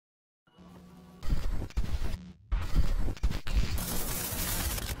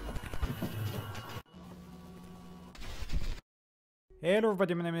Hey hello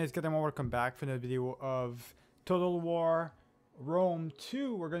everybody, my name is Gadam, welcome back for another video of Total War Rome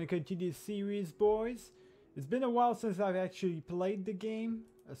 2. We're going to continue the series, boys. It's been a while since I've actually played the game,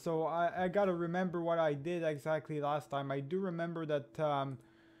 so I gotta remember what I did exactly last time. I do remember that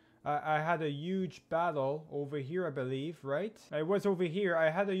I had a huge battle over here, I believe, right? It was over here. I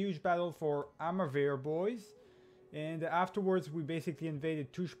had a huge battle for Amavir, boys. And afterwards we basically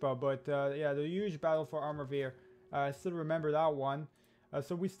invaded Tushpa, but yeah, the huge battle for Amavir. I still remember that one.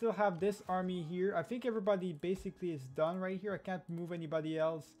 So we still have this army here. I think everybody basically is done right here. I can't move anybody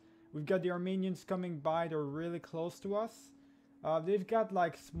else. We've got the Armenians coming by. They're really close to us. They've got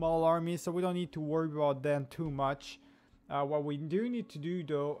like small armies, so we don't need to worry about them too much. What we do need to do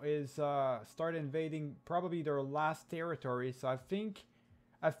though is start invading probably their last territory. So I think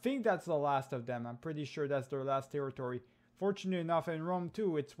that's the last of them. I'm pretty sure that's their last territory. Fortunately enough, in Rome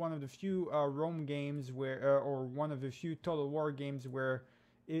 2, it's one of the few Rome games where, or one of the few Total War games where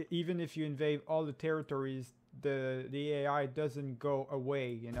even if you invade all the territories, the AI doesn't go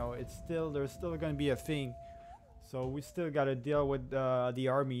away. You know, it's still, there's still going to be a thing. So we still got to deal with the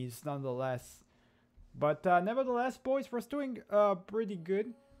armies nonetheless. But nevertheless, boys, we're doing pretty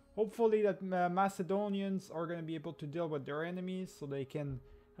good. Hopefully that Macedonians are going to be able to deal with their enemies so they can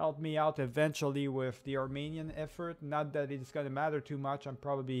help me out eventually with the Armenian effort. Not that it's going to matter too much. I'm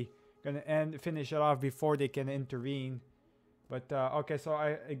probably going to finish it off before they can intervene. But okay, so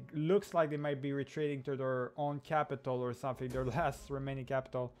it looks like they might be retreating to their own capital or something, their last remaining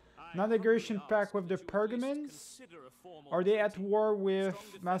capital. Non-aggression pact with the Pergamons? Are they at war with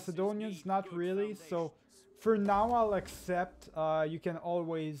Macedonians? Not really. So for now, I'll accept. You can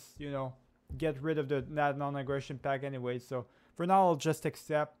always, you know, get rid of that non-aggression pact anyway. So for now, I'll just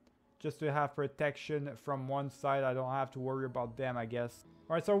accept, just to have protection from one side. I don't have to worry about them, I guess.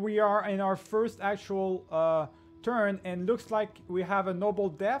 Alright, so we are in our first actual turn, and looks like we have a noble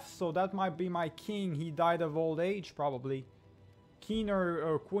death. So that might be my king. He died of old age, probably. King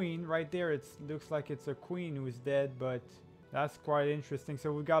or queen, right there. It looks like it's a queen who is dead, but that's quite interesting.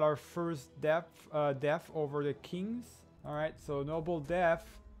 So we got our first death over the kings. Alright, so noble death.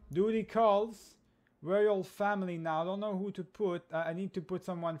 Duty calls. Royal family now. I don't know who to put. I need to put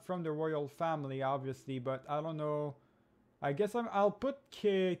someone from the royal family, obviously, but I don't know. I guess I'll put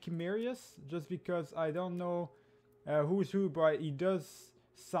Chimerius, just because I don't know who's who, but he does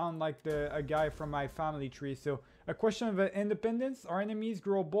sound like a guy from my family tree. So a question of independence. Our enemies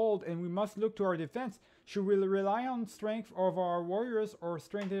grow bold and we must look to our defense. Should we rely on strength of our warriors or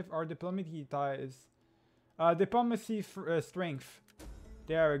strengthen our diplomacy ties? Diplomacy strength.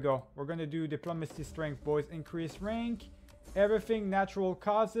 There we go. We're gonna do diplomacy strength, boys. Increase rank. Everything natural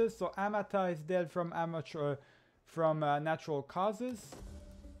causes. So Amata is dead from natural causes.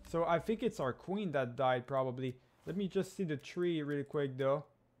 So I think it's our queen that died probably. Let me just see the tree really quick though.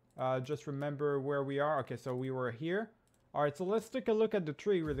 Just remember where we are. Okay, so we were here. Alright, so let's take a look at the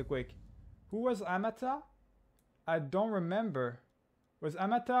tree really quick. Who was Amata? I don't remember. Was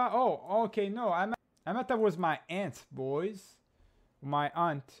Amata? Oh, okay, no. Amata was my aunt, boys. My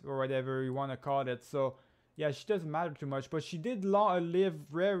aunt, or whatever you want to call it. So yeah, she doesn't matter too much, but she did live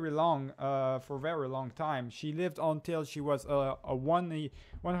very long, for a very long time. She lived until she was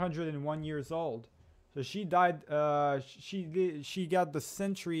 101 years old. So she died. She got the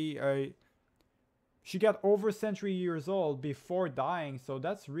century. She got over century years old before dying. So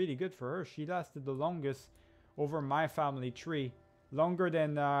that's really good for her. She lasted the longest over my family tree, longer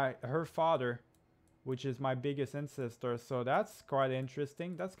than her father, which is my biggest ancestor. So that's quite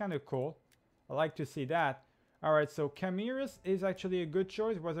interesting. That's kind of cool. I like to see that. Alright, so Chimerius is actually a good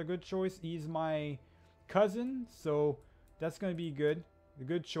choice. Was a good choice. He's my cousin, so that's going to be good. A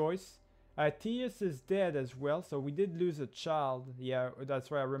good choice. Tius is dead as well, so we did lose a child. Yeah, that's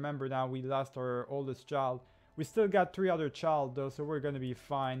right. I remember now. We lost our oldest child. We still got 3 other child though, so we're going to be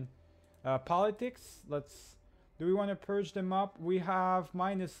fine. Politics. Do we want to purge them up? We have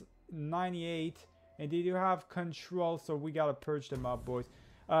minus 98. And they do have control, so we gotta purge them up, boys.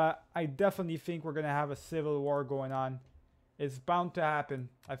 I definitely think we're gonna have a civil war going on. It's bound to happen.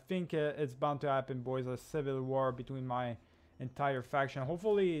 I think it's bound to happen, boys. A civil war between my entire faction.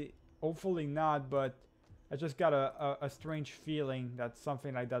 Hopefully not, but I just got a strange feeling that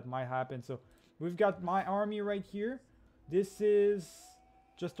something like that might happen. So we've got my army right here. This is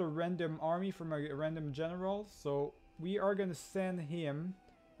just a random army from a random general. So we are gonna send him,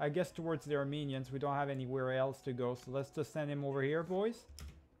 I guess, towards the Armenians. We don't have anywhere else to go, so let's just send him over here, boys.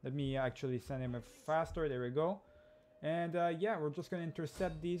 Let me actually send him faster. There we go. And yeah, we're just gonna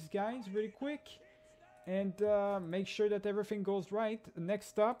intercept these guys really quick and make sure that everything goes right.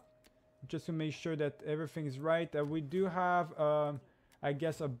 Next up, just to make sure that everything's right, we do have I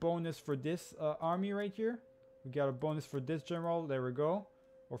guess, a bonus for this army right here. We got a bonus for this general. There we go.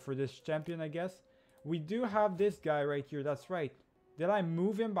 Or for this champion, I guess. We do have this guy right here. That's right. Did I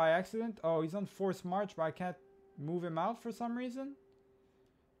move him by accident? Oh, he's on forced march, but I can't move him out for some reason.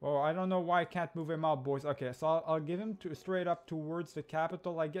 Oh, I don't know why I can't move him out, boys. Okay, so I'll give him to straight up towards the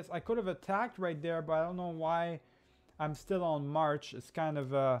capital. I guess I could have attacked right there, but I don't know why I'm still on march. It's kind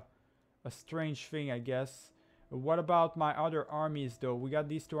of a strange thing, I guess. What about my other armies, though? We got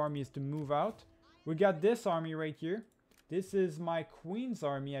these two armies to move out. We got this army right here. This is my queen's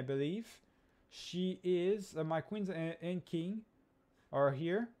army, I believe. She is... my queen's and king are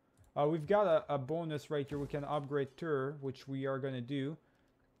here. We've got a bonus right here. We can upgrade her, which we are going to do.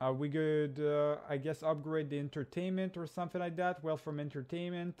 We could, I guess, upgrade the entertainment or something like that. Well, from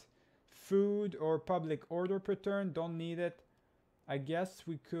entertainment, food, or public order per turn. Don't need it. I guess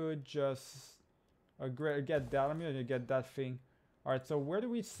we could just get that. I'm going to get that thing. Alright, so where do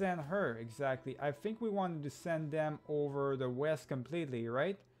we send her exactly? I think we wanted to send them over the west completely,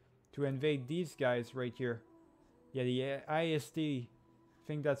 right? To invade these guys right here. Yeah, the IST. I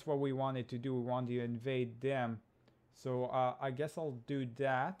think that's what we wanted to do. We wanted to invade them. So I guess I'll do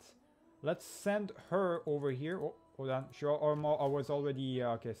that. Let's send her over here. Oh, hold on. Sure, I was already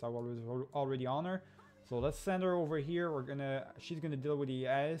okay. So I was already on her. So let's send her over here. She's gonna deal with the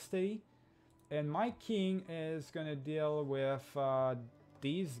IST, and my king is gonna deal with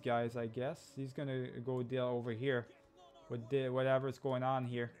these guys. I guess he's gonna go deal over here with whatever's going on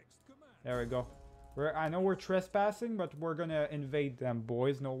here. There we go. I know we're trespassing, but we're gonna invade them,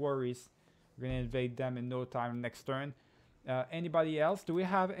 boys. No worries. We're gonna invade them in no time next turn. Anybody else? Do we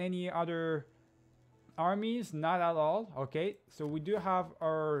have any other armies? Not at all. Okay, so we do have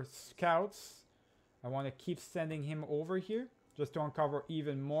our scouts. I want to keep sending him over here just to uncover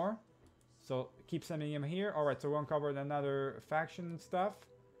even more. So keep sending him here. All right, so we'll uncover another faction and stuff.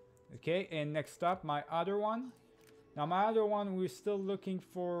 Okay, and next up, my other one. Now my other one, we're still looking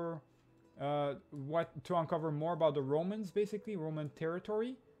for to uncover more about the Romans, basically Roman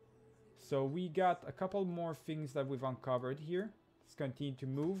territory. So we got a couple more things that we've uncovered here. Let's continue to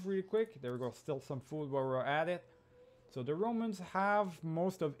move really quick. There we go, still some food while we're at it. So the Romans have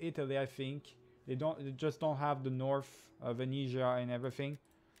most of Italy, I think. They just don't have the north of Venetia and everything.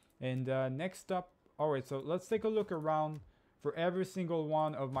 And next up, alright, so let's take a look around for every single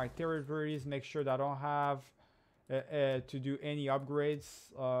one of my territories. Make sure that I don't have to do any upgrades.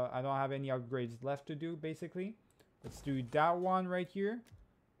 I don't have any upgrades left to do, basically. Let's do that one right here.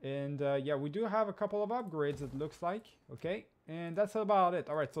 And yeah, we do have a couple of upgrades, it looks like. Okay, and that's about it.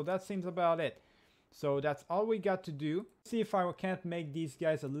 All right, so that seems about it. So that's all we got to do. See if I can't make these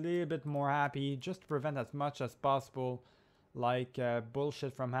guys a little bit more happy, just to prevent as much as possible, like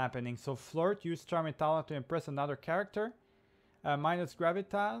bullshit from happening. So flirt, use charm and talent to impress another character. Minus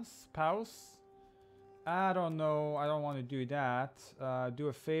gravitas, pause. I don't know, I don't want to do that. Do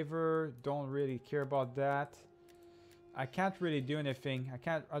a favor, don't really care about that. I can't really do anything.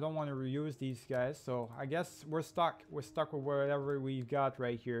 I don't want to reuse these guys, so I guess we're stuck. We're stuck with whatever we've got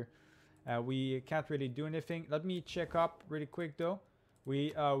right here. We can't really do anything. Let me check up really quick though.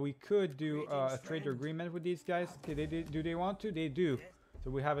 We could do a trade agreement with these guys. Okay, do they want to? They do.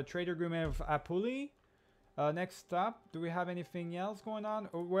 So we have a trade agreement with Apuli. Next up, do we have anything else going on?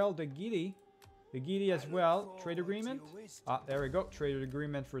 Oh, well, the Gidi. The Gidi as well, trade agreement. There we go, trade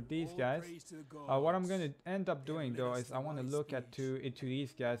agreement for these guys. What I'm going to end up doing though is I want to look into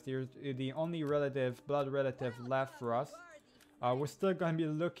these guys. They're the only blood relative left for us. We're still going to be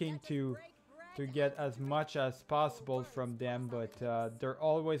looking to get as much as possible from them, but they're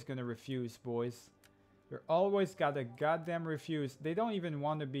always going to refuse, boys. They're always got a goddamn refuse. They don't even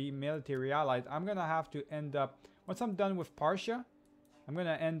want to be military allied. I'm going to have to end up, once I'm done with Partia, I'm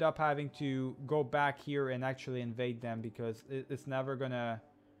gonna end up having to go back here and actually invade them, because it's never gonna...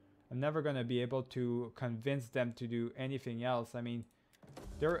 I'm never gonna be able to convince them to do anything else. I mean,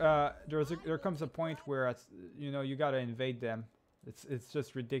 there comes a point where it's, you know, you gotta invade them. It's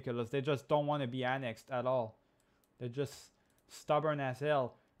just ridiculous. They just don't want to be annexed at all. They're just stubborn as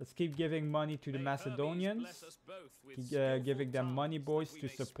hell. Let's keep giving money to the Macedonians. Keep giving them money, boys, to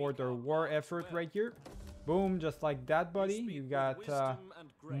support their war effort right here. Boom, just like that, buddy. You got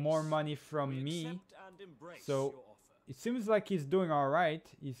more money from me. So it seems like he's doing all right.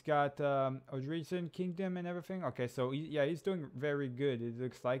 He's got Odrysian Kingdom and everything. Okay, so yeah, he's doing very good. It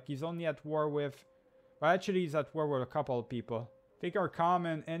looks like he's only at war with... Well, actually, he's at war with a couple of people. I think our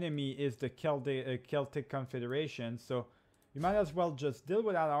common enemy is the Celtic Confederation. So you might as well just deal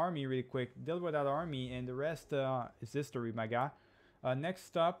with that army really quick. Deal with that army, and the rest is history, my guy.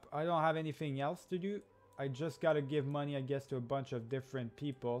 Next up, I don't have anything else to do. I just gotta give money, I guess, to a bunch of different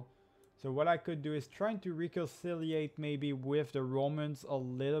people. So what I could do is trying to reconciliate maybe with the Romans a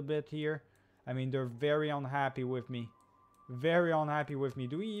little bit here. I mean, they're very unhappy with me. Very unhappy with me.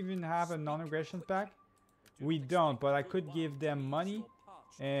 Do we even have a non-aggression pact? We don't, but I could give them money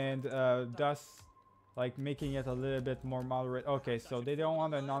and thus like making it a little bit more moderate. Okay, so they don't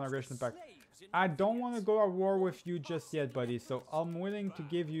want a non-aggression pact. I don't want to go to war with you just yet, buddy. So I'm willing to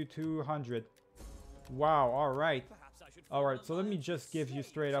give you 200. Wow, alright. Alright, so let me just give you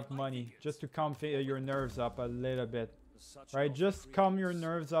straight up money. Just to calm your nerves up a little bit. Right, just calm your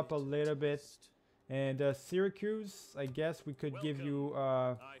nerves up a little bit. And Syracuse, I guess we could give you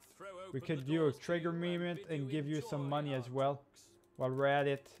a trigger agreement and give you some money as well. While we're at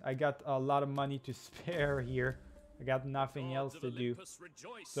it, I got a lot of money to spare here. I got nothing else to do.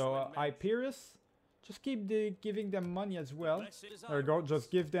 So Epirus, just keep giving them money as well. There we go, just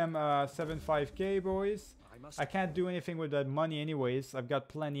give them 75k, boys. I can't do anything with that money anyways. I've got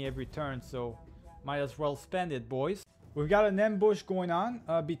plenty every turn, so might as well spend it, boys. We've got an ambush going on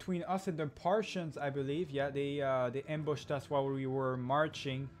between us and the Parthians, I believe. Yeah, they ambushed us while we were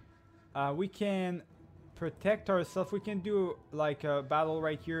marching. We can protect ourselves. We can do like a battle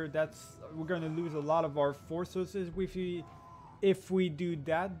right here. We're gonna lose a lot of our forces if we do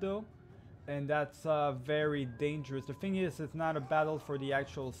that though, and that's very dangerous. The thing is, it's not a battle for the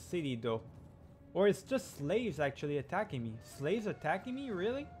actual city though, or it's just slaves actually attacking me. Slaves attacking me,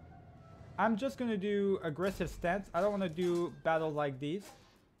 really? I'm just gonna do aggressive stance. I don't want to do battle like these.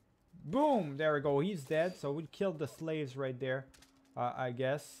 Boom, there we go, he's dead. So we killed the slaves right there, I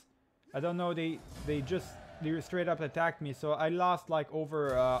guess. I don't know, they straight up attacked me, so I lost like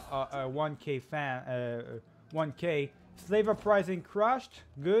over 1k 1k. Slave uprising crushed,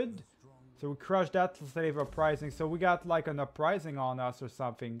 good. So we crushed that slave uprising, so we got like an uprising on us or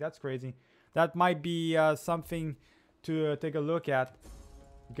something. That's crazy. That might be something to take a look at,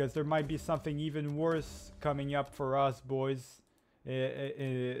 because there might be something even worse coming up for us, boys,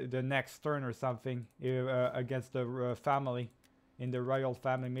 the next turn or something, against the family. In the royal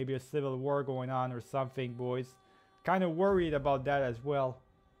family, maybe a civil war going on or something, boys. Kind of worried about that as well.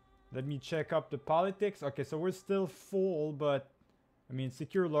 Let me check up the politics. Okay, so we're still full, but I mean,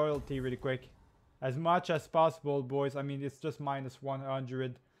 secure loyalty really quick, as much as possible, boys. I mean, it's just minus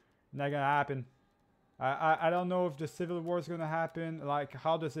 100. Not gonna happen. I don't know if the civil war is gonna happen. Like,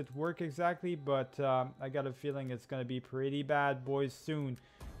 how does it work exactly? But I got a feeling it's gonna be pretty bad, boys, soon.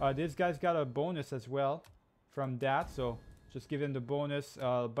 This guy's got a bonus as well from that, so just give him the bonus,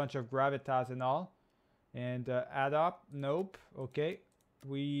 a bunch of gravitas and all. And add up, nope, okay.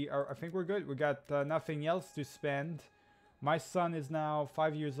 I think we're good. We got nothing else to spend. My son is now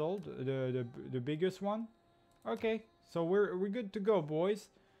 5 years old, the biggest one. Okay, so we're good to go, boys.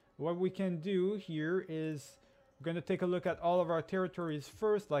 What we can do here is we're gonna take a look at all of our territories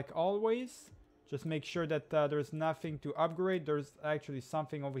first, like always. Just make sure that there's nothing to upgrade. There's actually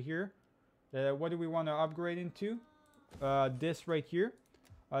something over here. What do we want to upgrade into? This right here.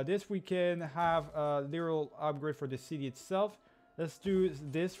 This we can have a literal upgrade for the city itself. Let's do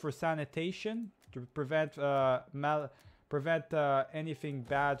this for sanitation to prevent anything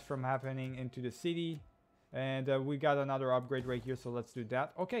bad from happening into the city. And we got another upgrade right here, so let's do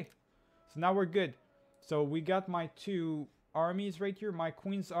that. Okay, so now we're good. So we got my 2 armies right here. My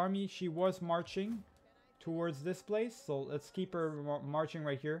queen's army, she was marching towards this place, so let's keep her marching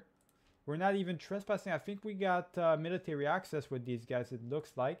right here. We're not even trespassing. I think we got military access with these guys, it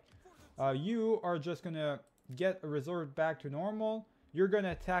looks like. You are just gonna get a resort back to normal. You're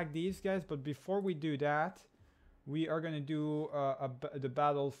gonna attack these guys, but before we do that, we are gonna do the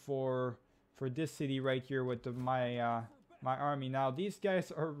battle for this city right here with my army. Now these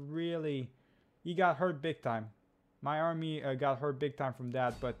guys are really, he got hurt big time. My army got hurt big time from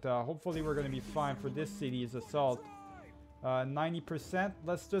that, but hopefully we're gonna be fine for this city's assault. 90%.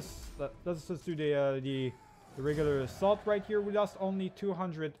 Let's just do the regular assault right here. We lost only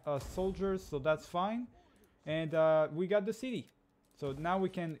 200 soldiers, so that's fine. And we got the city. So now we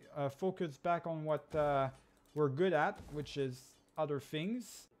can focus back on what we're good at, which is other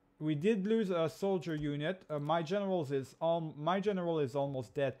things. We did lose a soldier unit. My general is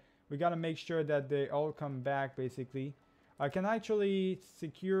almost dead. We gotta make sure that they all come back, basically. I can actually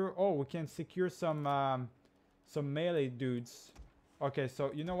secure. Oh, we can secure some melee dudes. Okay,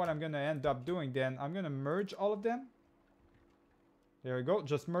 so you know what I'm gonna end up doing then? I'm gonna merge all of them. There we go.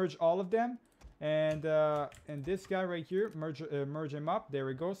 Just merge all of them. And this guy right here, merge him up. There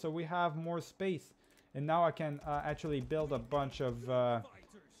we go. So we have more space. And now I can actually build a bunch of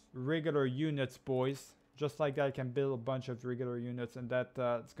regular units, boys. Just like that, I can build a bunch of regular units, and that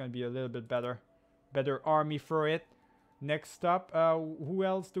it's going to be a little bit better. better army for it. Next up, who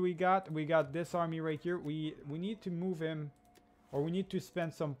else do we got? We got this army right here. We need to move him, or we need to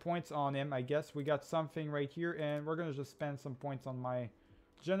spend some points on him, I guess. We got something right here, and we're gonna just spend some points on my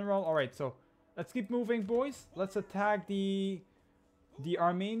general. All right, so let's keep moving, boys. Let's attack the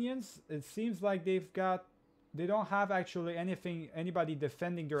Armenians. It seems like they don't have actually anybody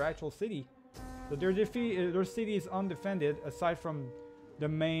defending their actual city. So their city is undefended aside from the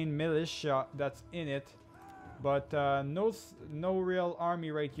main militia that's in it. But no real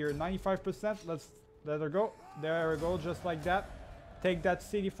army right here. 95%. Let's let her go. There we go, just like that. Take that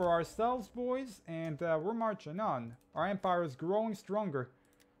city for ourselves, boys, and we're marching on. Our empire is growing stronger.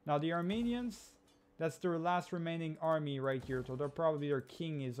 Now the Armenians, that's their last remaining army right here. So they're probably their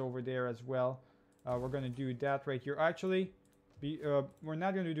king is over there as well. We're gonna do that right here. Actually, we're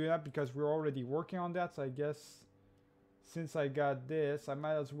not gonna do that because we're already working on that. So I guess since I got this, I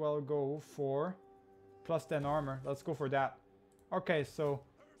might as well go for plus 10 armor. Let's go for that. Okay, so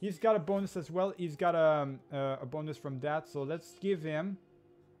he's got a bonus as well. He's got a bonus from that. So let's give him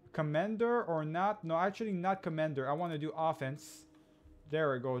commander or not. No, actually not commander. I want to do offense.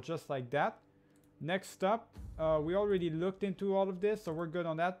 There we go, just like that. Next up, we already looked into all of this, so we're good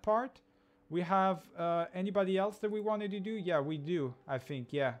on that part. We have anybody else that we wanted to do? Yeah, we do, I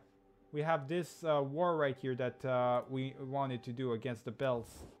think, yeah. We have this war right here that we wanted to do against the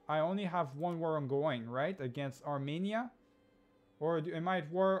Bells. I only have one war ongoing, right? Against Armenia? Or am I at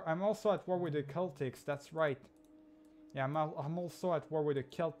war? I'm also at war with the Celtics, that's right. Yeah, I'm also at war with the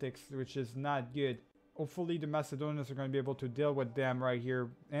Celtics, which is not good. Hopefully the Macedonians are going to be able to deal with them right here.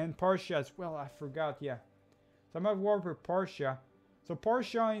 And Parthia as well, I forgot, yeah. So I'm at war with Parthia. So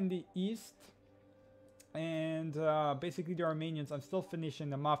Parthia in the east. And basically the Armenians, I'm still finishing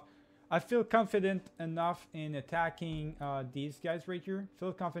them off. I feel confident enough in attacking these guys right here.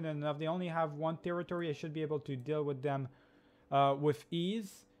 Feel confident enough. They only have one territory. I should be able to deal with them with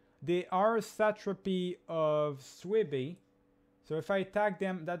ease. They are a satrapy of Swibi. So if I attack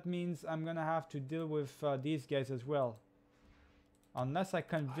them, that means I'm going to have to deal with these guys as well. Unless I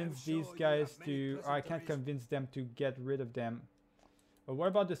convince these guys to... I can't convince them to get rid of them. But what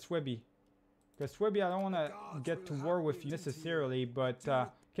about the Swibi? Because Swibi, I don't want to get to war with you necessarily, but...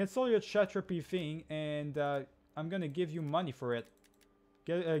 cancel your satrapy thing, and I'm gonna give you money for it.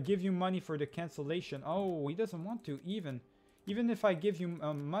 Give you money for the cancellation. Oh, he doesn't want to even if I give you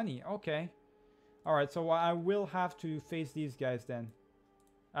money. Okay. Alright, so I will have to face these guys then.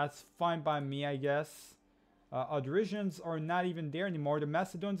 That's fine by me, I guess. Odrysians are not even there anymore. The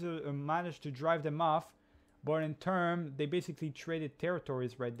Macedonians managed to drive them off, but in turn, they basically traded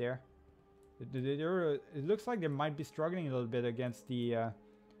territories right there. It looks like they might be struggling a little bit against the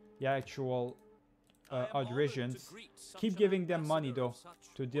actual Odrysians. Keep giving them money though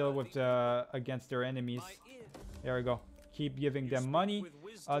to deal with against their enemies. There we go. Keep giving them money.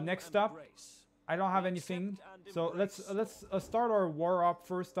 Next up, I don't have anything, so let's start our war up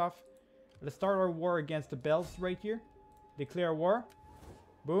first off. Let's start our war against the Bells right here. Declare war.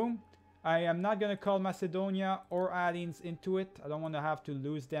 Boom. I am not gonna call Macedonia or Athens into it. I don't want to have to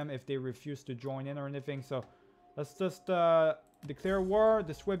lose them if they refuse to join in or anything. So let's just declare war.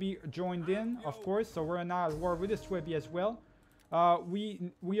 The Swibi joined in, of course, so we're now at war with the Swibi as well.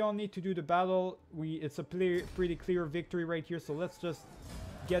 We all need to do the battle. It's a pretty clear victory right here, so let's just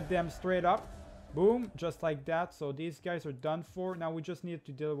get them straight up. Boom, just like that. So these guys are done for. Now we just need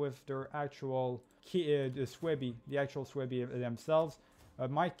to deal with their actual the Swibi, the actual Swibi themselves.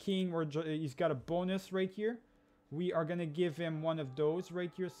 My king, he's got a bonus right here. We are gonna give him one of those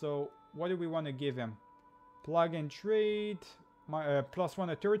right here. So what do we want to give him? Plug and trade. Plus 1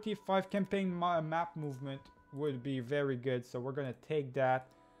 authority, 5 campaign map movement would be very good. So we're gonna take that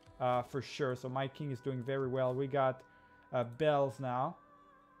for sure. So my king is doing very well. We got Bells now.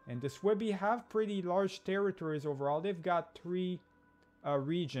 And the Swibi have pretty large territories overall. They've got 3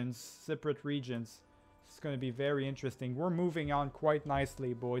 regions, separate regions. It's going to be very interesting. We're moving on quite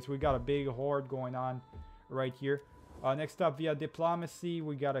nicely, boys. We got a big horde going on right here. Next up, via diplomacy,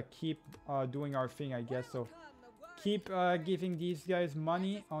 we got to keep doing our thing, I guess. So keep giving these guys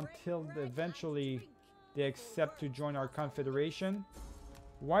money until eventually they accept to join our confederation.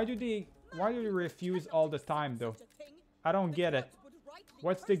 Why do they refuse all the time, though? I don't get it.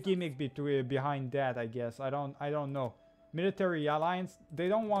 What's the gimmick behind that, I guess? I don't know. Military alliance, they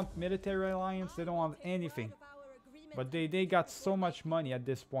don't want military alliance, they don't want anything. But they got so much money at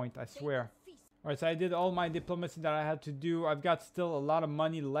this point, I swear. Alright, so I did all my diplomacy that I had to do. I've got still a lot of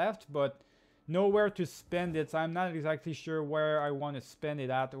money left, but nowhere to spend it. So I'm not exactly sure where I want to spend it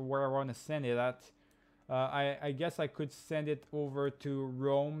at or where I want to send it at. I guess I could send it over to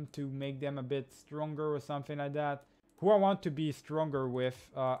Rome to make them a bit stronger or something like that. Who I want to be stronger with,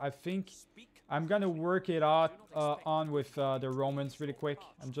 I think I'm gonna work it out on with the Romans really quick.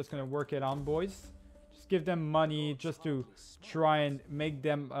 I'm just gonna work it on, boys. Just give them money just to try and make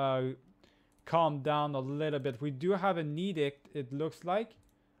them calm down a little bit. We do have an edict, it looks like.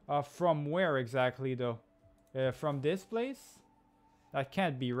 From where exactly, though? From this place? That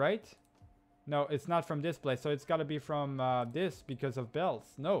can't be, right? No, it's not from this place, so it's got to be from this because of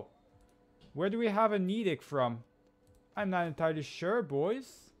bells. No. Where do we have an edict from? I'm not entirely sure,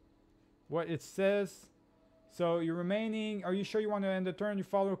 boys. What it says. So you're remaining. Are you sure you want to end the turn? You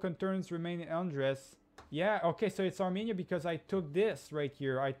follow concerns remaining undress. Yeah, okay, so it's Armenia because I took this right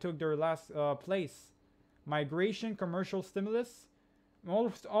here. I took their last place. Migration, commercial stimulus.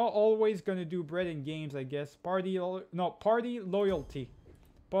 I'm always gonna do bread and games, I guess. Party loyalty.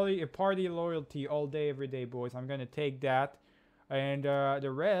 Party loyalty all day, every day, boys. I'm gonna take that. And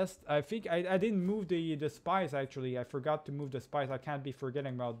the rest, I think I didn't move the spies, actually. I forgot to move the spies. I can't be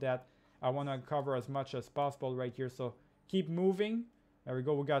forgetting about that. I want to cover as much as possible right here. So keep moving. There we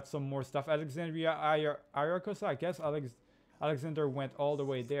go. We got some more stuff. Alexandria, Iarkos. I guess Alexander went all the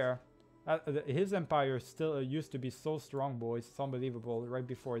way there. His empire still used to be so strong, boys. It's unbelievable. Right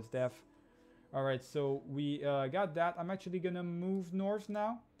before his death. Alright, so we got that. I'm actually gonna move north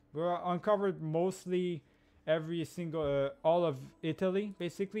now. We're uncovered mostly every single, all of Italy,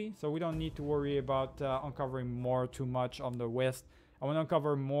 basically. So we don't need to worry about uncovering too much on the west. I want to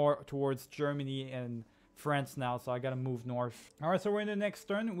uncover more towards Germany and France now, so I gotta move north. Alright, so we're in the next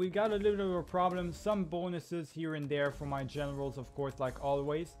turn. We got a little bit of a problem. Some bonuses here and there for my generals, of course, like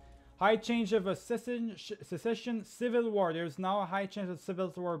always. High chance of a secession civil war. There's now a high chance of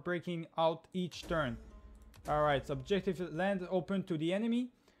civil war breaking out each turn. Alright, so objective land open to the enemy.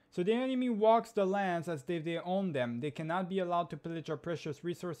 So the enemy walks the lands as if they own them. They cannot be allowed to pillage our precious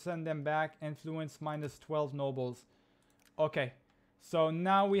resources. Send them back. Influence -12 nobles. Okay, so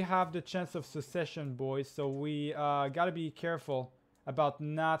now we have the chance of secession, boys. So we gotta be careful about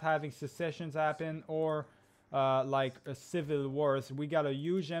not having secessions happen or like civil wars. We got a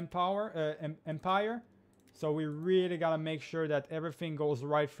huge empire, so we really gotta make sure that everything goes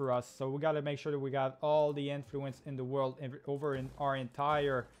right for us. So we gotta make sure that we got all the influence in the world over in our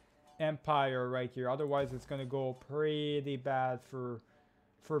entire empire right here. Otherwise, it's gonna go pretty bad for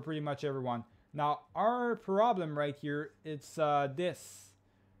pretty much everyone. Now, our problem right here, it's this.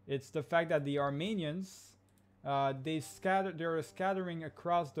 It's the fact that the Armenians. They're scattering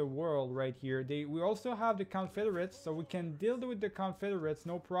across the world right here. We also have the Confederates, so we can deal with the Confederates,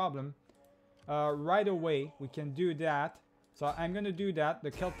 no problem. Right away, we can do that. So I'm gonna do that.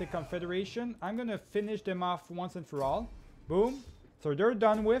 The Celtic Confederation, I'm gonna finish them off once and for all. Boom. So they're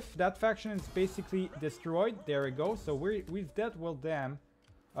done with. That faction is basically destroyed. There we go. So we've dealt with them.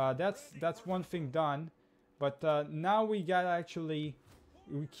 That's one thing done. But now we gotta actually.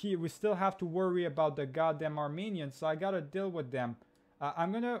 We still have to worry about the goddamn Armenians, so I gotta deal with them.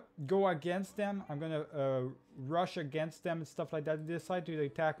 I'm gonna go against them. I'm gonna rush against them and stuff like that. They decide to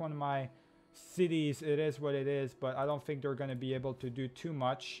attack one of my cities. It is what it is, but I don't think they're gonna be able to do too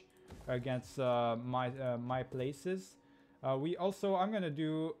much against my places. I'm gonna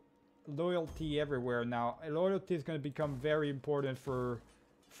do loyalty everywhere now. Loyalty is gonna become very important for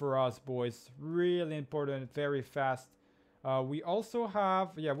us, boys. Really important, very fast. We also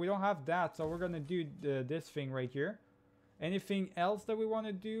have, we don't have that, so we're gonna do this thing right here. Anything else that we want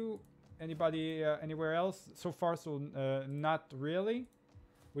to do? Anybody anywhere else? So far, so not really.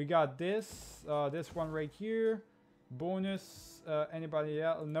 We got this one right here. Bonus. Anybody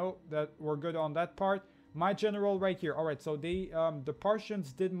else? No, that we're good on that part. My general right here. All right, so the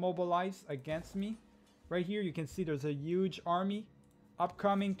Parthians did mobilize against me. Right here, you can see there's a huge army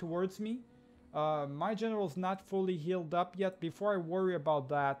upcoming towards me. My general's not fully healed up yet. Before I worry about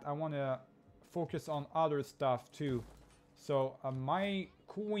that, I want to focus on other stuff too. So my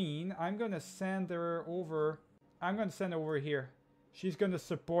queen, I'm going to send her over. I'm going to send her over here. She's going to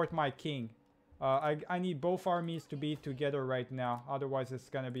support my king. I need both armies to be together right now. Otherwise, it's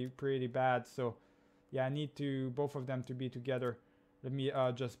going to be pretty bad. So yeah, I need both of them to be together. Let me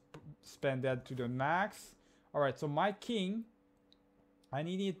just spend that to the max. All right, so my king, I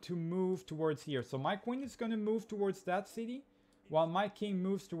needed to move towards here. So my queen is going to move towards that city while my king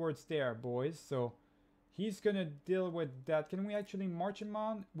moves towards there, boys. So he's going to deal with that. Can we actually march him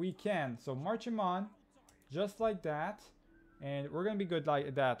on? We can. So march him on just like that. And we're going to be good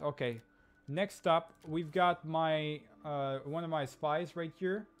like that. Okay. Next up, we've got my one of my spies right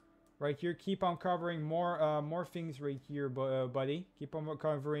here. Right here. Keep on covering more things right here, buddy. Keep on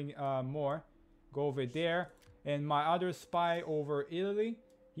covering more. go over there. And my other spy over Italy,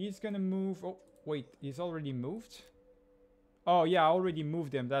 he's gonna move. Oh, wait, he's already moved? Oh, yeah, I already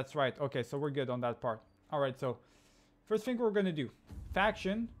moved him. That's right. Okay, so we're good on that part. Alright, so first thing we're gonna do.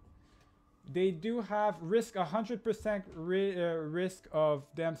 Faction. They do have risk 100% risk of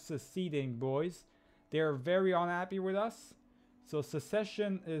them seceding, boys. They're very unhappy with us. So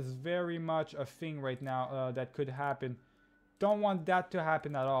secession is very much a thing right now that could happen. Don't want that to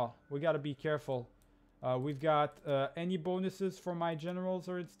happen at all. We gotta be careful. We've got any bonuses for my generals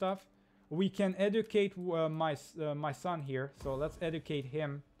or stuff. We can educate my son here. So let's educate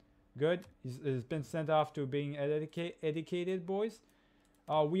him. Good. He's been sent off to being educated, boys.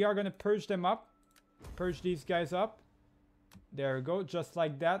 We are gonna purge them up. Purge these guys up. There we go. Just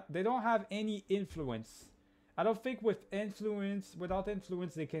like that. They don't have any influence. I don't think without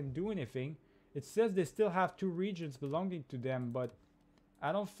influence, they can do anything. It says they still have 2 regions belonging to them, but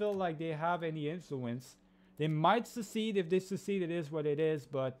I don't feel like they have any influence. They might secede. If they secede, it is what it is,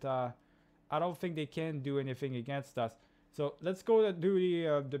 but I don't think they can do anything against us. So let's go to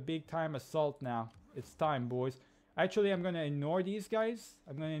do the big time assault now. It's time, boys. Actually, I'm gonna ignore these guys.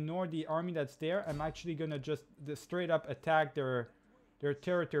 I'm gonna ignore the army that's there. I'm actually gonna just straight up attack their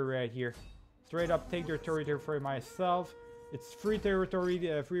territory right here. Straight up take their territory for myself. It's free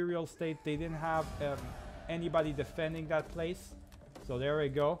territory, free real estate. They didn't have anybody defending that place. So there we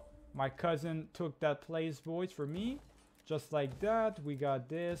go. My cousin took that place, boys, for me. Just like that. We got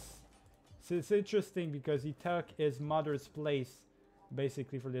this. So it's interesting because he took his mother's place,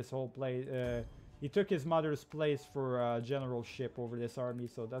 basically, for this whole play. He took his mother's place for generalship over this army.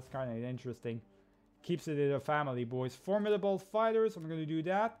 So that's kind of interesting. Keeps it in a family, boys. Formidable fighters. I'm going to do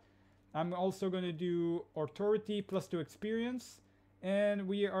that. I'm also going to do authority +2 experience. And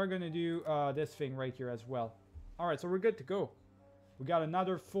we are going to do this thing right here as well. Alright, so we're good to go. We got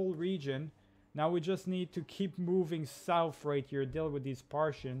another full region. Now we just need to keep moving south right here. Deal with these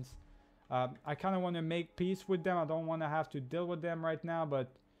Parthians. I kind of want to make peace with them. I don't want to have to deal with them right now.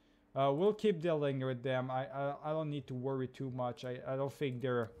 But we'll keep dealing with them. I don't need to worry too much. I don't think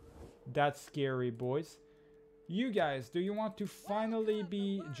they're that scary, boys. You guys, do you want to finally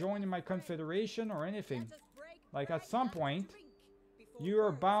be joining my confederation or anything? Like at some point, you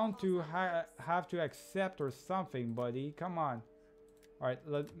are bound to have to accept or something, buddy. Come on. Alright,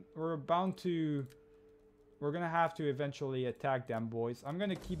 we're gonna have to eventually attack them, boys. I'm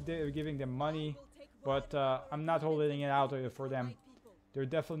gonna keep giving them money, but I'm not holding it out for them. They're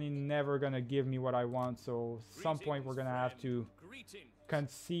definitely never gonna give me what I want, so at some point we're gonna have to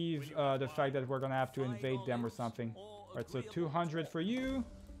conceive the fact that we're gonna have to invade them or something. Alright, so 200 for you.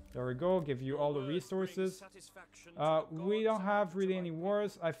 There we go, give you all the resources. We don't have really any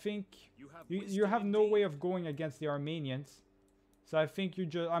wars. I think you have no way of going against the Armenians. So I think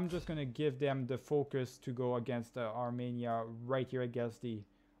I'm just gonna give them the focus to go against Armenia right here against the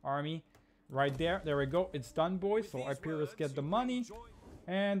army. Right there. There we go. It's done, boys. So Epirus get the money.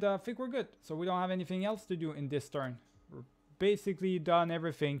 And I think we're good. So we don't have anything else to do in this turn. We're basically done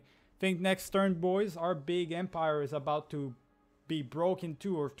everything. Think next turn, boys, our big empire is about to be broken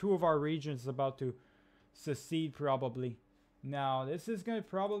too, or 2 of our regions is about to secede probably. Now this is gonna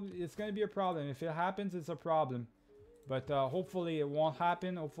it's gonna be a problem. If it happens, it's a problem. But hopefully it won't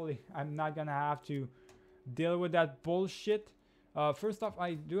happen. Hopefully I'm not gonna have to deal with that bullshit. First off,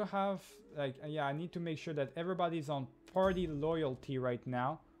 I do have I need to make sure that everybody's on party loyalty right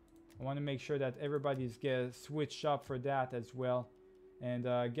now. I want to make sure that everybody's switched up for that as well, and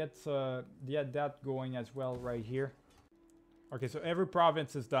get that going as well right here. Okay, so every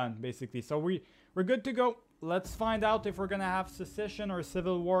province is done basically. So we're good to go. Let's find out if we're gonna have secession or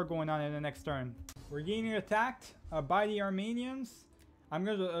civil war going on in the next turn. We're getting attacked by the Armenians. I'm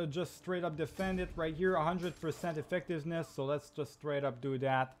gonna just straight up defend it right here. 100% effectiveness. So let's just straight up do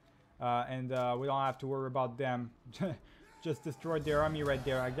that, and we don't have to worry about them. Just destroyed their army right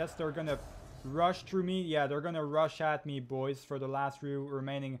there. I guess they're gonna rush through me. Yeah, they're gonna rush at me, boys, for the last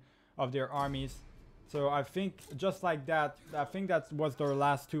remaining of their armies. So I think just like that, I think that was their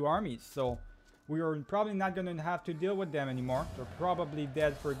last 2 armies. So we are probably not gonna have to deal with them anymore. They're probably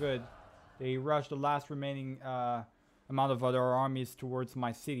dead for good. They rushed the last remaining amount of other armies towards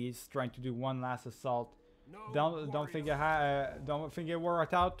my cities, trying to do one last assault. Don't think it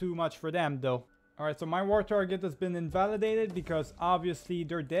worked out too much for them though. Alright, so my war target has been invalidated because obviously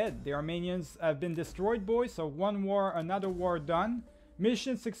they're dead. The Armenians have been destroyed, boys. So one war, another war done.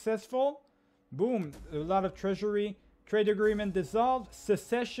 Mission successful. Boom, a lot of treasury. Trade agreement dissolved.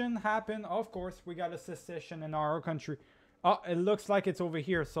 Secession happened. Of course, we got a secession in our country. Oh, it looks like it's over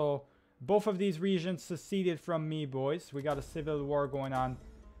here. So both of these regions seceded from me, boys. We got a civil war going on.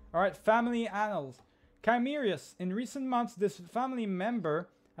 Alright, family annals. Chimerius. In recent months, this family member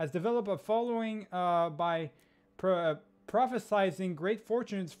has developed a following by prophesizing great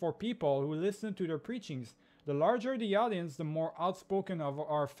fortunes for people who listen to their preachings. The larger the audience, the more outspoken of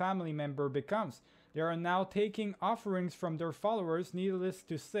our family member becomes. They are now taking offerings from their followers. Needless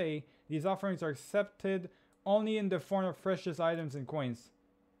to say, these offerings are accepted only in the form of precious items and coins.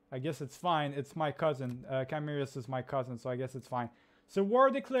 I guess it's fine. It's my cousin. Chimerius is my cousin, so I guess it's fine. So war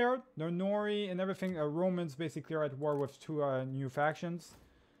declared. The Nori and everything. Romans basically are at war with two new factions.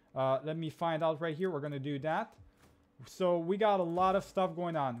 Let me find out right here. We're going to do that. So we got a lot of stuff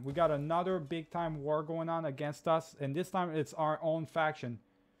going on. We got another big time war going on against us. And this time it's our own faction.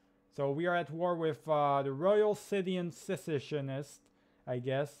 So we are at war with the Royal Scythian Secessionists, I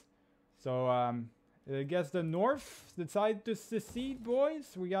guess. So I guess the North decided to secede,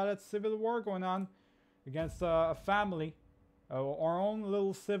 boys. We got a civil war going on against a family. Our own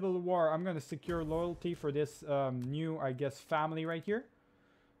little civil war. I'm going to secure loyalty for this new, I guess, family right here.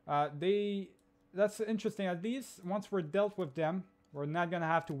 That's interesting. At least once we're dealt with them, we're not going to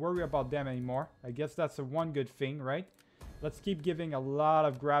have to worry about them anymore. I guess that's a one good thing, right? Let's keep giving a lot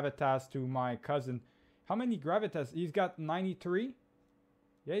of gravitas to my cousin. How many gravitas? He's got 93.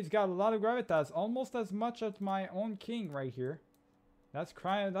 Yeah, he's got a lot of gravitas. Almost as much as my own king right here. That's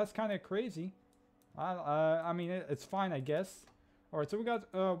kind of crazy. I mean, it's fine, I guess. Alright, so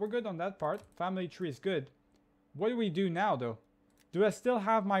we're good on that part. Family tree is good. What do we do now, though? Do I still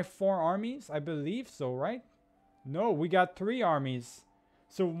have my 4 armies? I believe so, right? No, we got 3 armies.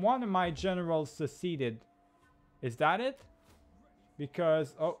 So one of my generals seceded. Is that it?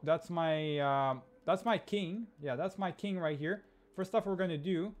 Because, oh, that's my king. Yeah, that's my king right here. First off, we're going to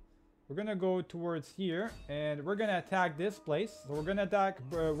do, we're going to go towards here. And we're going to attack this place. So we're going to attack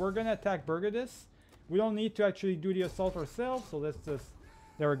Burgundus. We don't need to actually do the assault ourselves. So let's just,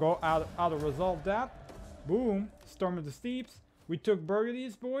 there we go, out of resolve that. Boom, Storm of the Steeps. We took Burgundy,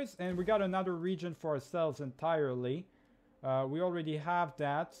 boys, and we got another region for ourselves entirely. We already have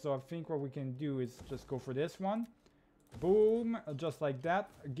that, so I think what we can do is just go for this one. Boom, just like that.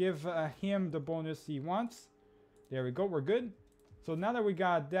 Give him the bonus he wants. There we go, we're good. So now that we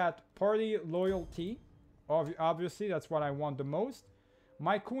got that, party loyalty, obviously that's what I want the most.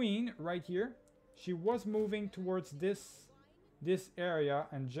 My queen right here, she was moving towards this area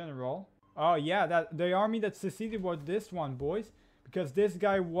in general. Oh yeah, that the army that seceded was this one, boys. Because this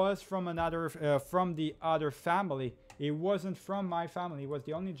guy was from another, from the other family. He wasn't from my family. He was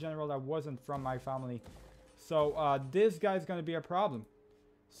the only general that wasn't from my family. So this guy's gonna be a problem.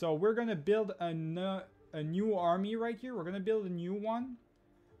 So we're gonna build a new army right here. We're gonna build a new one.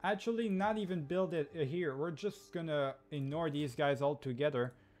 Actually, not even build it here. We're just gonna ignore these guys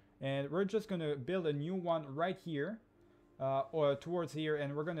altogether. And we're just gonna build a new one right here. Or towards here,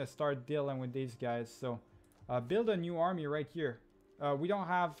 and we're gonna start dealing with these guys. So build a new army right here. We don't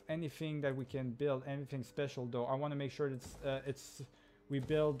have anything that we can build, anything special though. I want to make sure that we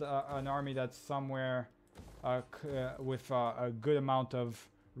build an army that's somewhere with a good amount of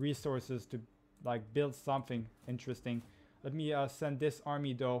resources to like build something interesting. Let me send this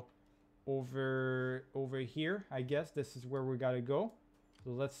army though over here. I guess this is where we gotta go. So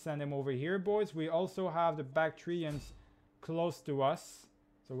let's send them over here, boys. We also have the Bactrians close to us,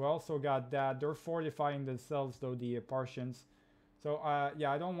 so we also got that. They're fortifying themselves though, the Parthians. So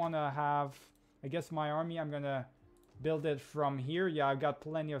yeah, I don't want to have, I guess my army, I'm gonna build it from here. Yeah, I've got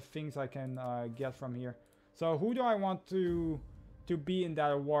plenty of things I can get from here. So who do I want to be in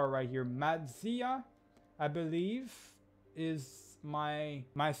that war right here? Madzia, I believe, is my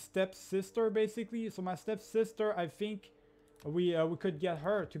stepsister basically. So my stepsister, I think we could get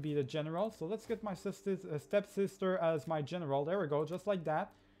her to be the general. So let's get my stepsister as my general. There we go, just like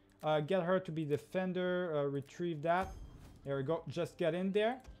that. Get her to be defender, retrieve that. There we go, just get in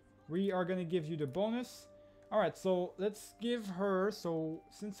there. We are gonna give you the bonus. Alright, so let's give her, so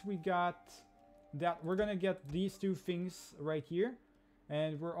since we got that, we're gonna get these 2 things right here.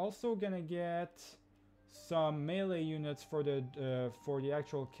 And we're also gonna get some melee units for the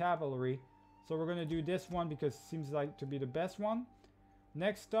actual cavalry. So we're gonna do this one because it seems like to be the best one.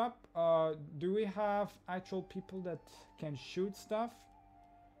 Next up, do we have actual people that can shoot stuff?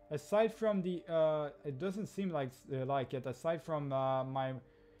 Aside from the, it doesn't seem like it. Aside from my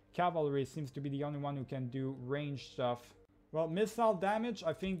cavalry, seems to be the only one who can do range stuff. Well, missile damage,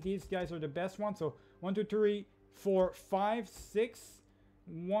 I think these guys are the best ones. So 1, 2, 3, 4, 5, 6.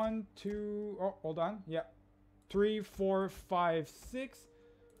 1, 2. Oh, hold on. Yeah, 3, 4, 5, 6.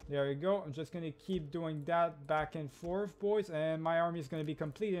 There you go. I'm just gonna keep doing that back and forth, boys, and my army is gonna be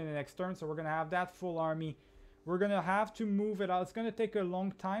complete in the next turn. So we're gonna have that full army we're gonna have to move it out. It's gonna take a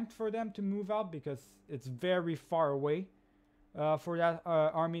long time for them to move out because it's very far away for that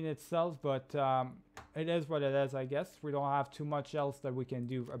army in itself, but it is what it is, I guess. We don't have too much else that we can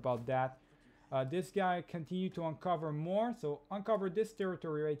do about that. This guy continued to uncover more, so uncover this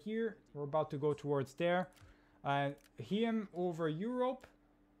territory right here. We're about to go towards there. Him over Europe.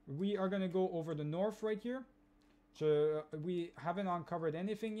 We are gonna go over the north right here. So we haven't uncovered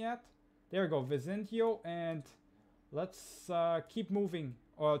anything yet. There we go, Visentio, and let's keep moving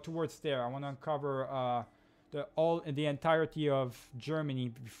towards there. I want to uncover the entirety of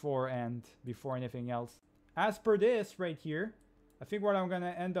Germany before anything else. As per this right here, I think what I'm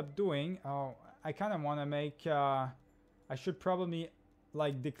gonna end up doing, I kind of want to make, I should probably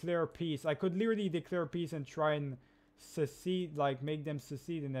like declare peace. I could literally declare peace and try and secede, like make them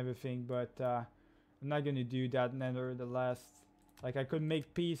secede and everything, but I'm not gonna do that nevertheless. Like I could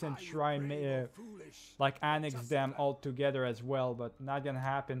make peace and try and like annex them all together as well, but not gonna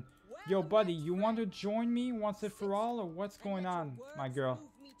happen. Yo buddy, you want to join me once and for all, or what's going on, my girl?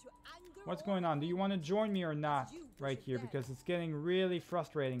 What's going on? Do you want to join me or not right here? Because it's getting really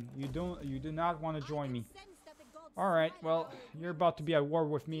frustrating. You do not want to join me. Alright, well, you're about to be at war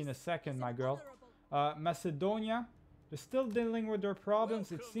with me in a second, my girl. Macedonia, they're still dealing with their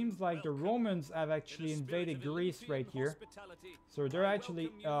problems. It seems like the Romans have actually invaded Greece right here. So they're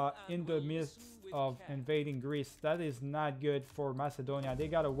actually in the midst of invading Greece. That is not good for Macedonia. They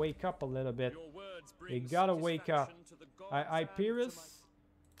gotta wake up a little bit. They gotta wake up. Epirus,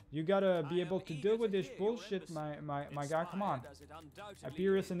 you gotta be able to deal with this bullshit, my guy. Come on.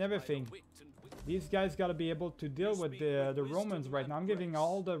 Epirus and everything. These guys gotta be able to deal with the Romans right now. I'm giving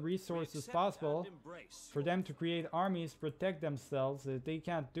all the resources possible for them to create armies, protect themselves. They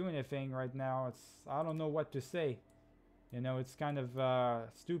can't do anything right now. I don't know what to say. You know, it's kind of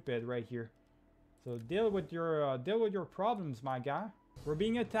stupid right here. So deal with your problems, my guy. We're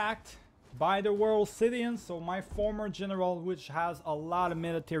being attacked by the World Scythians. So my former general, which has a lot of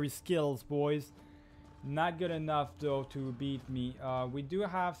military skills, boys. Not good enough though to beat me. We do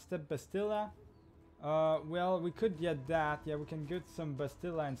have Step Bastilla. Well, we could get that. Yeah, we can get some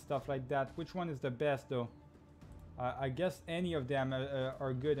Bastilla and stuff like that. Which one is the best though? I guess any of them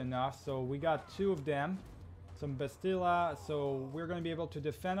are good enough. So we got 2 of them. Some Bastilla. So we're going to be able to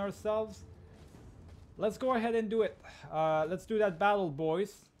defend ourselves. Let's go ahead and do it. Let's do that battle,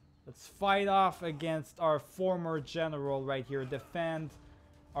 boys. Let's fight off against our former general right here. Defend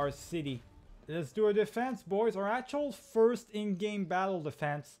our city. Let's do a defense, boys. Our actual first in-game battle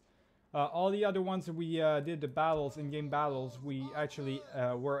defense. All the other ones that we did the battles, in-game battles, we actually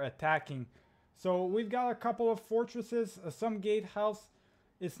were attacking. So we've got a couple of fortresses, some gatehouse.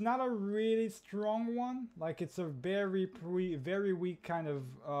 It's not a really strong one. Like it's a very weak kind of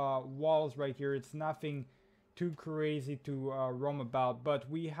walls right here. It's nothing too crazy to roam about. But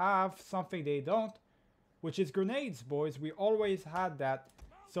we have something they don't, which is grenades, boys. We always had that.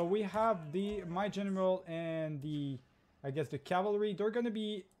 So we have my general and I guess the cavalry. They're gonna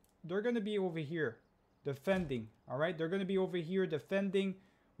be over here defending. All right, they're gonna be over here defending.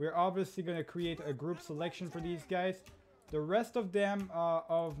 We're obviously gonna create a group selection for these guys. The rest of them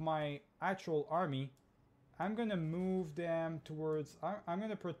of my actual army, I'm gonna move them towards. I'm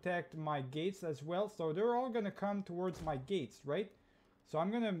gonna protect my gates as well. So they're all gonna come towards my gates, right? So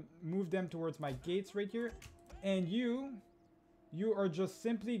I'm gonna move them towards my gates right here, and you are just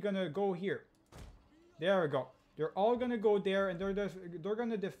simply gonna go here. There we go. They're all gonna go there, and they're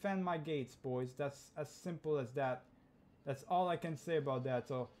gonna defend my gates, boys. That's as simple as that. That's all I can say about that.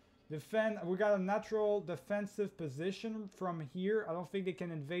 So defend. We got a natural defensive position from here. I don't think they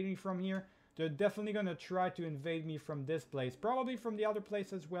can invade me from here. They're definitely gonna try to invade me from this place. Probably from the other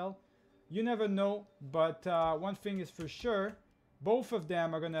place as well. You never know. But one thing is for sure. Both of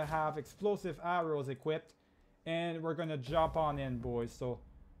them are gonna have explosive arrows equipped. And we're gonna jump on in, boys. So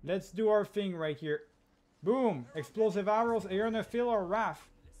let's do our thing right here. Boom! Explosive arrows. You're gonna fill our RAF.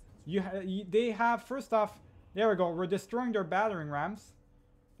 They have, first off, there we go. We're destroying their battering rams.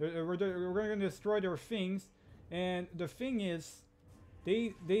 We're gonna destroy their things. And the thing is,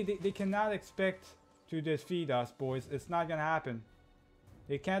 they cannot expect to defeat us, boys. It's not gonna happen.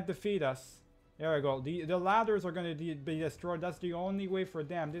 They can't defeat us. There we go. The ladders are gonna be destroyed. That's the only way for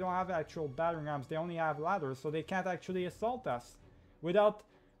them. They don't have actual battering rams. They only have ladders, so they can't actually assault us. Without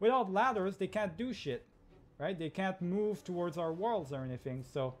ladders, they can't do shit. Right? They can't move towards our walls or anything.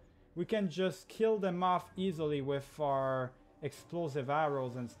 So we can just kill them off easily with our explosive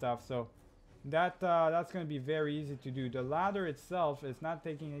arrows and stuff. So that's gonna be very easy to do. The ladder itself is not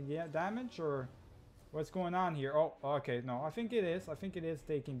taking any damage, or what's going on here? Oh, okay. No, I think it is. I think it is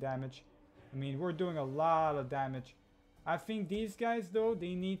taking damage. I mean, we're doing a lot of damage. I think these guys though,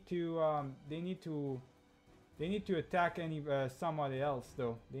 they need to attack somebody else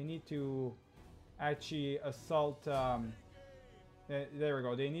though. They need to actually assault. There we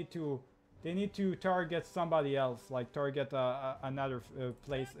go. They need to target somebody else, like target another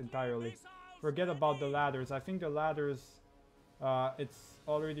place entirely. Forget about the ladders. I think the ladders, it's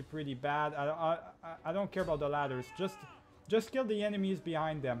already pretty bad. I don't care about the ladders. Just kill the enemies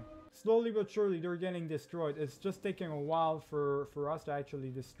behind them. Slowly but surely, they're getting destroyed. It's just taking a while for us to actually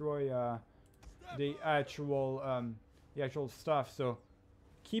destroy the actual stuff. So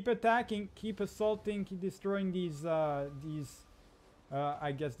keep attacking, keep assaulting, keep destroying these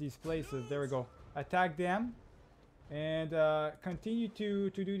I guess these places. There we go. Attack them and continue to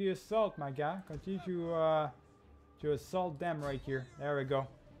do the assault, my guy. Continue to assault them right here. There we go.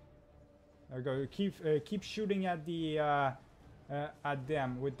 There we go. Keep shooting at the at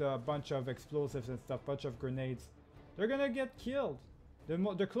them with a bunch of explosives and stuff, bunch of grenades. They're gonna get killed.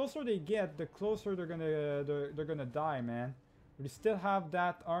 The closer they get, the closer they're gonna die, man. We still have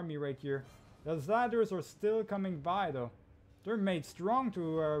that army right here. Those ladders are still coming by though. They're made strong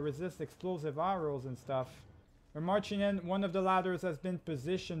to resist explosive arrows and stuff. We're marching in. One of the ladders has been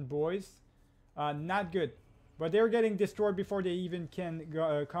positioned, boys. Not good. But they're getting destroyed before they even can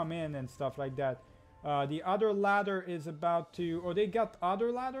come in and stuff like that. The other ladder is about to... Oh, they got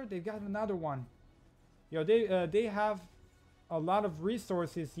other ladder? They got another one. Yo, they have a lot of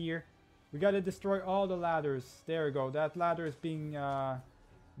resources here. We gotta destroy all the ladders. There we go. That ladder is being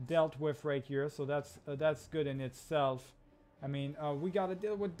dealt with right here. So that's good in itself. I mean, we gotta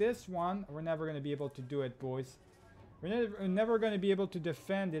deal with this one. We're never gonna be able to do it, boys. We're never gonna be able to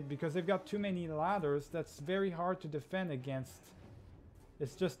defend it because they've got too many ladders. That's very hard to defend against.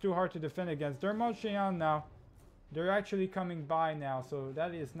 It's just too hard to defend against. They're marching on now. They're actually coming by now, so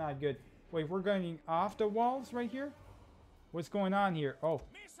that is not good. Wait, we're going off the walls right here? What's going on here? Oh.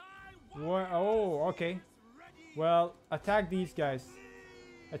 What? Oh, okay. Well, attack these guys.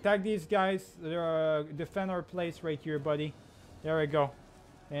 Attack these guys. Defend our place right here, buddy. There we go.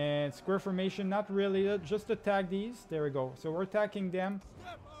 And square formation, not really. Just attack these. There we go. So we're attacking them.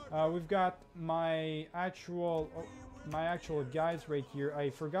 We've got my actual guys right here. I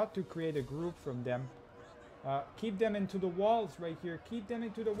forgot to create a group from them. Keep them into the walls right here. Keep them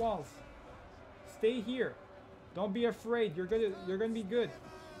into the walls. Stay here. Don't be afraid. You're gonna be good.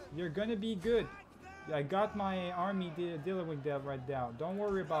 You're gonna be good. I got my army dealing with that right now. Don't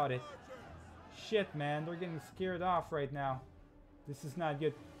worry about it. Shit, man. They're getting scared off right now. This is not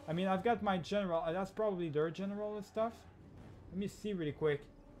good. I mean, I've got my general. That's probably their general and stuff. Let me see really quick.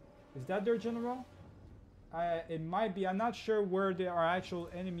 Is that their general? It might be. I'm not sure where our actual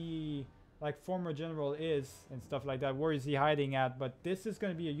enemy, like former general, is and stuff like that. Where is he hiding at? But this is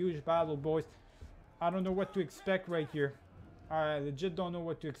going to be a huge battle, boys. I don't know what to expect right here. I legit don't know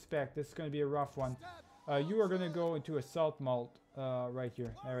what to expect. This is going to be a rough one. You are going to go into assault mode right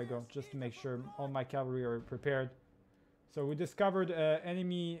here. There we go. Just to make sure all my cavalry are prepared. So we discovered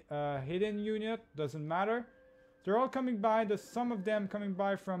enemy hidden unit. Doesn't matter. They're all coming by. There's some of them coming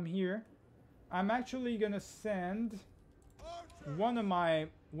by from here. I'm actually gonna send one of my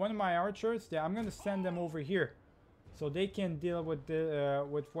archers. Yeah, I'm gonna send them over here, so they can deal with the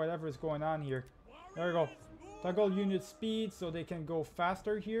with whatever is going on here. There we go. Toggle unit speed so they can go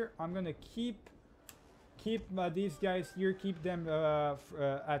faster here. I'm gonna keep these guys here. Keep them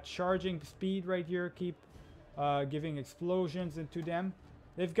at charging speed right here. Keep giving explosions into them.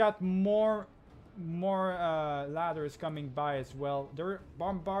 They've got more ladders coming by as well. They're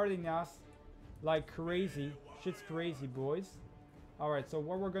bombarding us like crazy. Shit's crazy, boys. Alright, so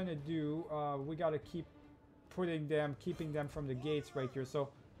what we're gonna do, we gotta keep keeping them from the gates right here. So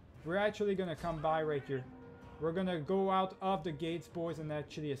we're actually gonna come by right here. We're gonna go out of the gates, boys, and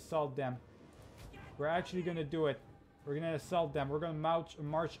actually assault them. We're actually gonna do it. We're gonna assault them. We're gonna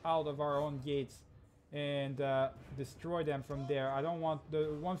march out of our own gates and destroy them from there. I don't want...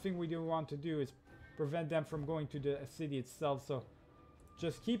 The one thing we do want to do is prevent them from going to the city itself. So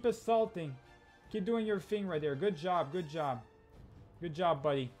just keep assaulting. Keep doing your thing right there. Good job, good job. Good job,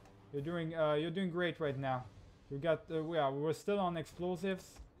 buddy. You're doing great right now. We got we're still on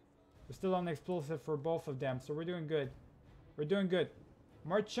explosives. We're still on explosive for both of them, so we're doing good. We're doing good.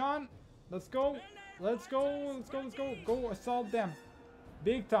 March on. Let's go. Let's go. Let's go. Let's go. Go assault them.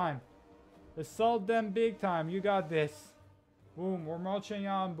 Big time. Assault them big time. You got this. Boom. We're marching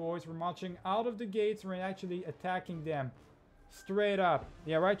on, boys. We're marching out of the gates. We're actually attacking them. Straight up.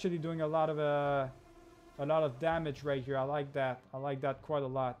 Yeah, we're actually doing a lot of damage right here. I like that. I like that quite a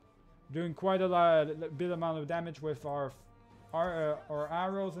lot. Doing quite a bit amount of damage with our or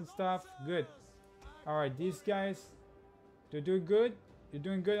arrows and stuff. Good. All right, these guys, they're doing good. You're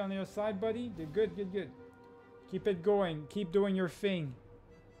doing good on your side, buddy. They're good, good, good. Keep it going. Keep doing your thing.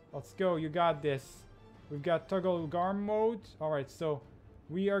 Let's go. You got this. We've got toggle garm mode. All right, so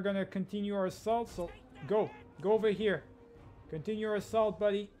we are gonna continue our assault. So go over here. Continue your assault,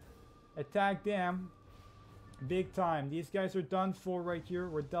 buddy. Attack them. Big time. These guys are done for right here.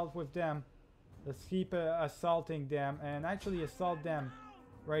 We're dealt with them. Let's keep assaulting them and actually assault them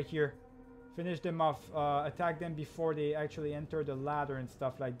right here. Finish them off. Attack them before they actually enter the ladder and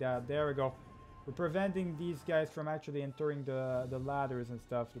stuff like that. There we go. We're preventing these guys from actually entering the ladders and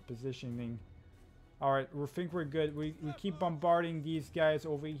stuff, the positioning. Alright, we think we're good. We keep bombarding these guys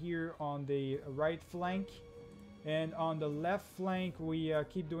over here on the right flank. And on the left flank, we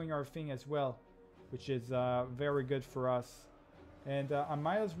keep doing our thing as well, which is very good for us. And I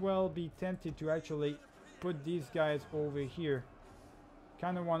might as well be tempted to actually put these guys over here.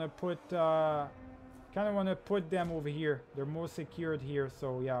 Kind of want to put them over here. They're more secured here,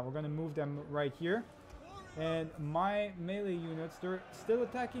 so yeah, we're gonna move them right here. And my melee units, they're still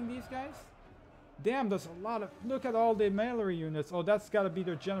attacking these guys. Damn, there's a lot of... Look at all the melee units. Oh, that's gotta be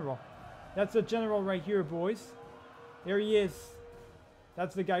their general. That's the general right here, boys. There he is.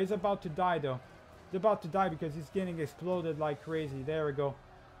 That's the guy. He's about to die, though. He's about to die because he's getting exploded like crazy. There we go.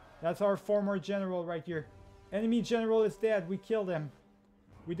 That's our former general right here. Enemy general is dead. We killed him.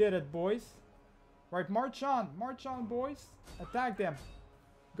 We did it, boys. Right, march on. March on, boys. Attack them.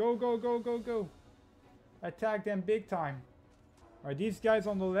 Go, go, go, go, go. Attack them big time. Alright, these guys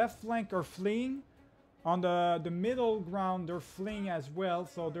on the left flank are fleeing. On the middle ground, they're fleeing as well.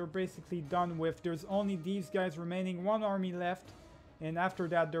 So they're basically done with. There's only these guys remaining. One army left. And after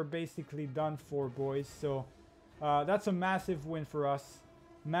that, they're basically done for, boys. So that's a massive win for us.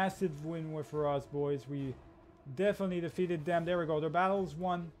 Massive win for us, boys. We definitely defeated them. There we go. Their battle's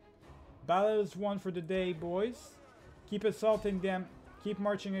won. Battle is won for the day, boys. Keep assaulting them. Keep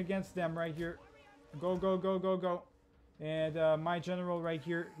marching against them right here. Go, go, go, go, go. And my general right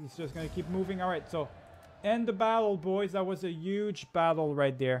here is just going to keep moving. All right, so end the battle, boys. That was a huge battle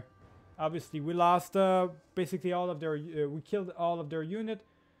right there. Obviously, we lost basically all of their... we killed all of their unit.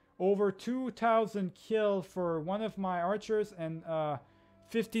 Over 2,000 kills for one of my archers and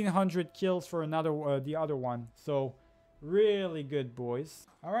 1,500 kills for another the other one. So, really good, boys.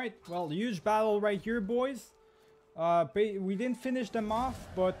 All right, well, huge battle right here, boys. We didn't finish them off,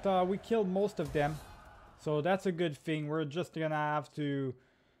 but we killed most of them. So that's a good thing. We're just gonna have to...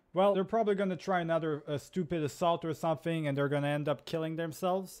 Well, they're probably gonna try another stupid assault or something, and they're gonna end up killing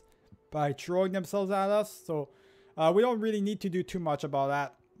themselves by throwing themselves at us. So we don't really need to do too much about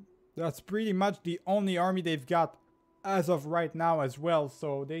that. That's pretty much the only army they've got as of right now as well.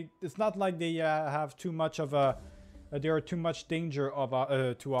 So it's not like they have too much of a... they are too much danger of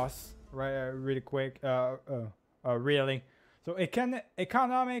to us, right? Really quick, really. So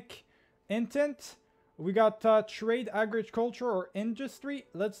economic intent. We got trade, agriculture, or industry.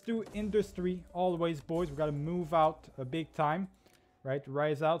 Let's do industry always, boys. We gotta move out a big time, right?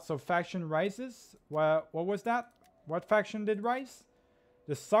 Rise out. So faction rises. What was that? What faction did rise?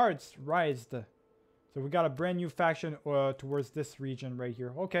 The Sards rised. So we got a brand new faction towards this region right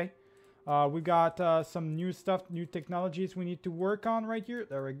here. Okay. We got some new stuff, new technologies we need to work on right here.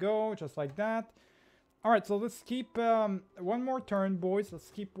 There we go, just like that. All right, so let's keep one more turn, boys.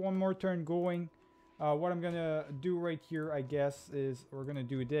 Let's keep one more turn going. What I'm gonna do right here, I guess, is we're gonna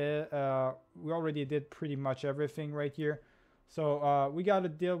do this. We already did pretty much everything right here. So we gotta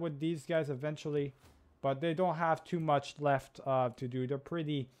deal with these guys eventually, but they don't have too much left to do. They're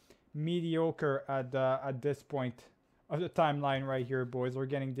pretty mediocre at this point of the timeline right here, boys. We're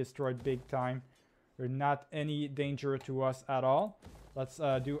getting destroyed big time. They're not any danger to us at all. Let's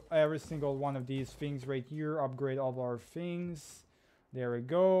do every single one of these things right here. Upgrade all of our things. There we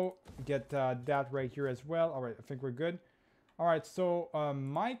go. Get that right here as well. All right, I think we're good. All right, so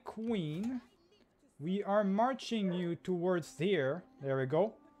my queen, we are marching you towards here. There we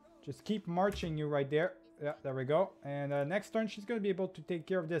go. Just keep marching you right there. Yeah, there we go. And next turn, she's going to be able to take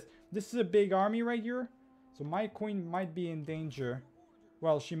care of this. This is a big army right here. So my queen might be in danger.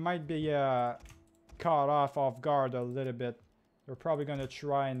 Well, she might be caught off guard a little bit. They're probably going to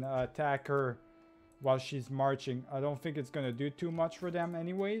try and attack her while she's marching. I don't think it's going to do too much for them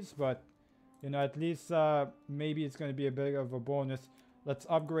anyways, but you know, at least maybe it's going to be a bit of a bonus. Let's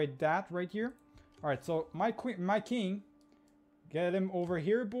upgrade that right here. All right, so my king, get him over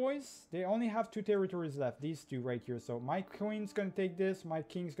here, boys. They only have 2 territories left, these 2 right here. So my queen's going to take this, my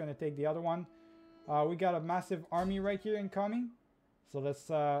king's going to take the other one. We got a massive army right here incoming. So let's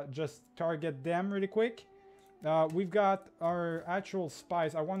just target them really quick. we've got our actual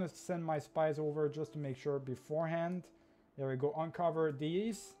spies. I want to send my spies over just to make sure beforehand. There we go, uncover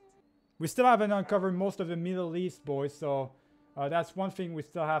these. We still haven't uncovered most of the Middle East, boys, so that's one thing we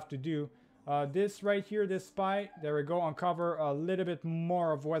still have to do. This right here, this spy, there we go, uncover a little bit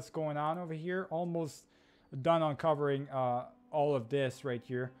more of what's going on over here. Almost done uncovering all of this right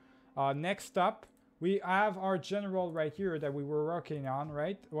here. Next up, we have our general right here that we were working on,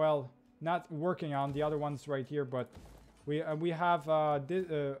 right? Well, not working on, the other one's right here, but we have our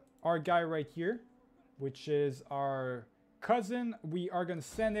guy right here, which is our cousin. We are gonna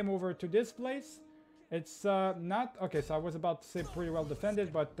send him over to this place. It's not okay, so I was about to say pretty well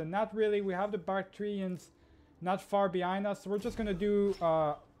defended, but not really. We have the Bactrians not far behind us, so we're just gonna do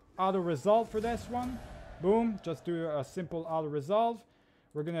auto resolve for this one. Boom, just do a simple auto resolve.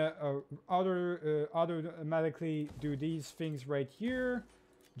 We're gonna automatically do these things right here.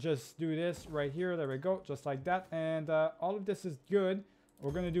 Just do this right here. There we go, just like that. And all of this is good.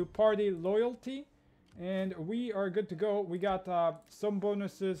 We're gonna do party loyalty, and we are good to go. We got some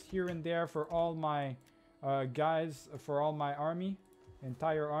bonuses here and there for all my guys, for all my army,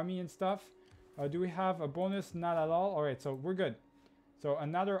 entire army and stuff. Do we have a bonus? Not at all. All right, so we're good. So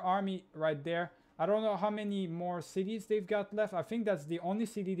another army right there. I don't know how many more cities they've got left. I think that's the only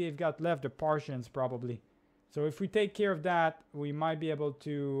city they've got left, the Parthians probably. So if we take care of that, we might be able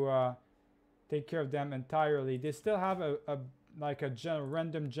to take care of them entirely. They still have a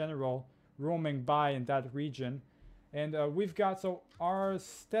random general roaming by in that region. And we've got, so our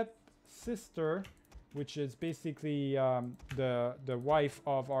stepsister, which is basically the wife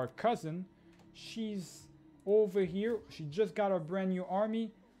of our cousin, she's over here. She just got a brand new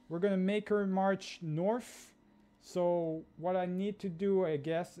army. We're gonna make her march north. So what I need to do, I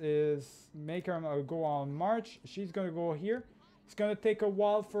guess, is make her go on march. She's gonna go here. It's gonna take a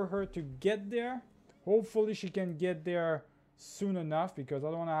while for her to get there. Hopefully she can get there soon enough, because I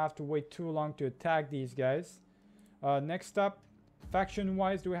don't want to have to wait too long to attack these guys. Next up, faction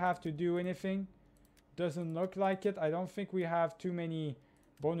wise, do we have to do anything? Doesn't look like it. I don't think we have too many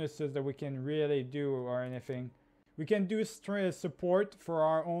bonuses that we can really do or anything. We can do support for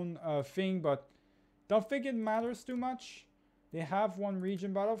our own thing, but don't think it matters too much. They have one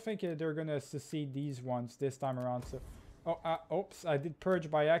region, but I don't think they're gonna secede these ones this time around. So, oops, I did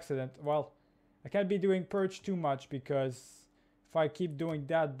purge by accident. Well, I can't be doing purge too much, because if I keep doing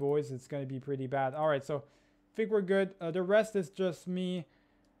that, boys, it's gonna be pretty bad. All right, so I think we're good. The rest is just me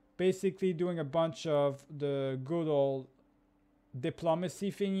basically doing a bunch of the good old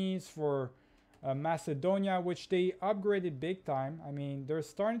diplomacy thingies for Macedonia, which they upgraded big time. I mean, they're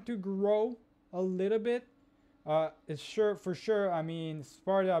starting to grow a little bit. It's for sure, I mean,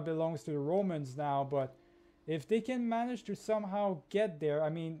 Sparta belongs to the Romans now, but if they can manage to somehow get there, I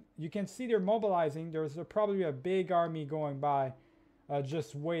mean, you can see they're mobilizing. There's probably a big army going by,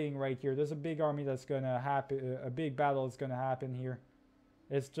 just waiting right here. There's a big army that's gonna happen, a big battle is gonna happen here.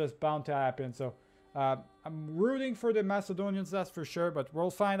 It's just bound to happen. So I'm rooting for the Macedonians, that's for sure, but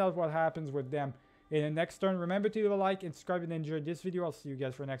we'll find out what happens with them in the next turn. Remember to leave a like and subscribe if you enjoyed this video. I'll see you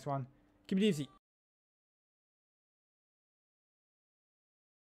guys for the next one. Keep it easy.